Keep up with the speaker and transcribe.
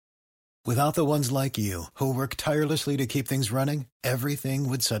Without the ones like you, who work tirelessly to keep things running, everything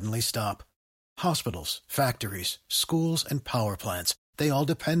would suddenly stop. Hospitals, factories, schools, and power plants, they all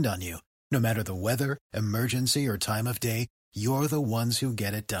depend on you. No matter the weather, emergency, or time of day, you're the ones who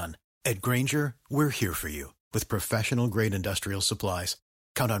get it done. At Grainger, we're here for you with professional-grade industrial supplies.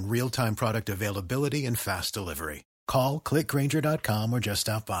 Count on real-time product availability and fast delivery. Call, click Grainger.com, or just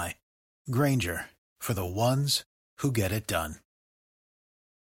stop by. Grainger, for the ones who get it done.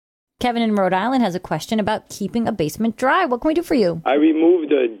 Kevin in Rhode Island has a question about keeping a basement dry. What can we do for you? I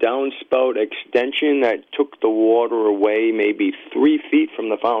removed a downspout extension that took the water away maybe 3 feet from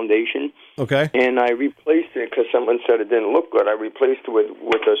the foundation. Okay. And I replaced it because someone said it didn't look good. I replaced it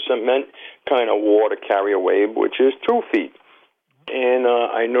with a cement kind of water carrier wave, which is 2 feet. And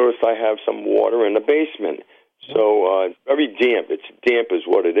I noticed I have some water in the basement. So very damp. It's damp is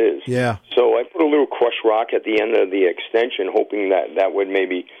what it is. Yeah. So I put a little crushed rock at the end of the extension, hoping that would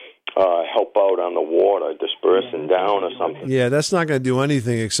maybe help out on the water dispersing down or something. Yeah, that's not going to do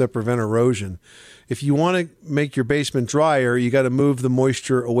anything except prevent erosion. If you want to make your basement drier, you got to move the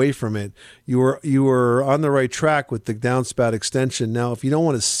moisture away from it. You were on the right track with the downspout extension. Now, if you don't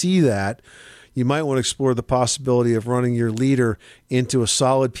want to see that, you might want to explore the possibility of running your leader into a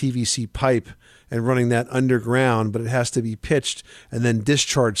solid PVC pipe and running that underground, but it has to be pitched and then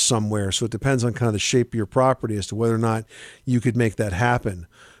discharged somewhere. So it depends on kind of the shape of your property as to whether or not you could make that happen.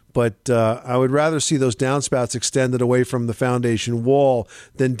 But I would rather see those downspouts extended away from the foundation wall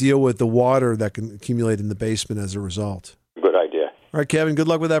than deal with the water that can accumulate in the basement as a result. Good idea. All right, Kevin, good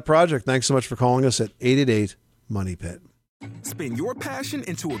luck with that project. Thanks so much for calling us at 888-MONEY-PIT. Spin your passion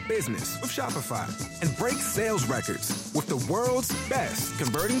into a business with Shopify and break sales records with the world's best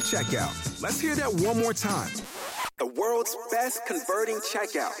converting checkout. Let's hear that one more time. The world's best converting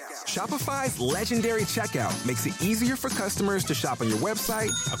checkout. Shopify's legendary checkout makes it easier for customers to shop on your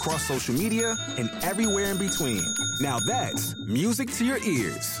website, across social media, and everywhere in between. Now that's music to your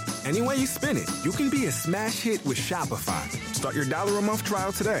ears. Any way you spin it, you can be a smash hit with Shopify. Start your $1 a month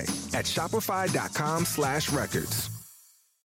trial today at shopify.com/records.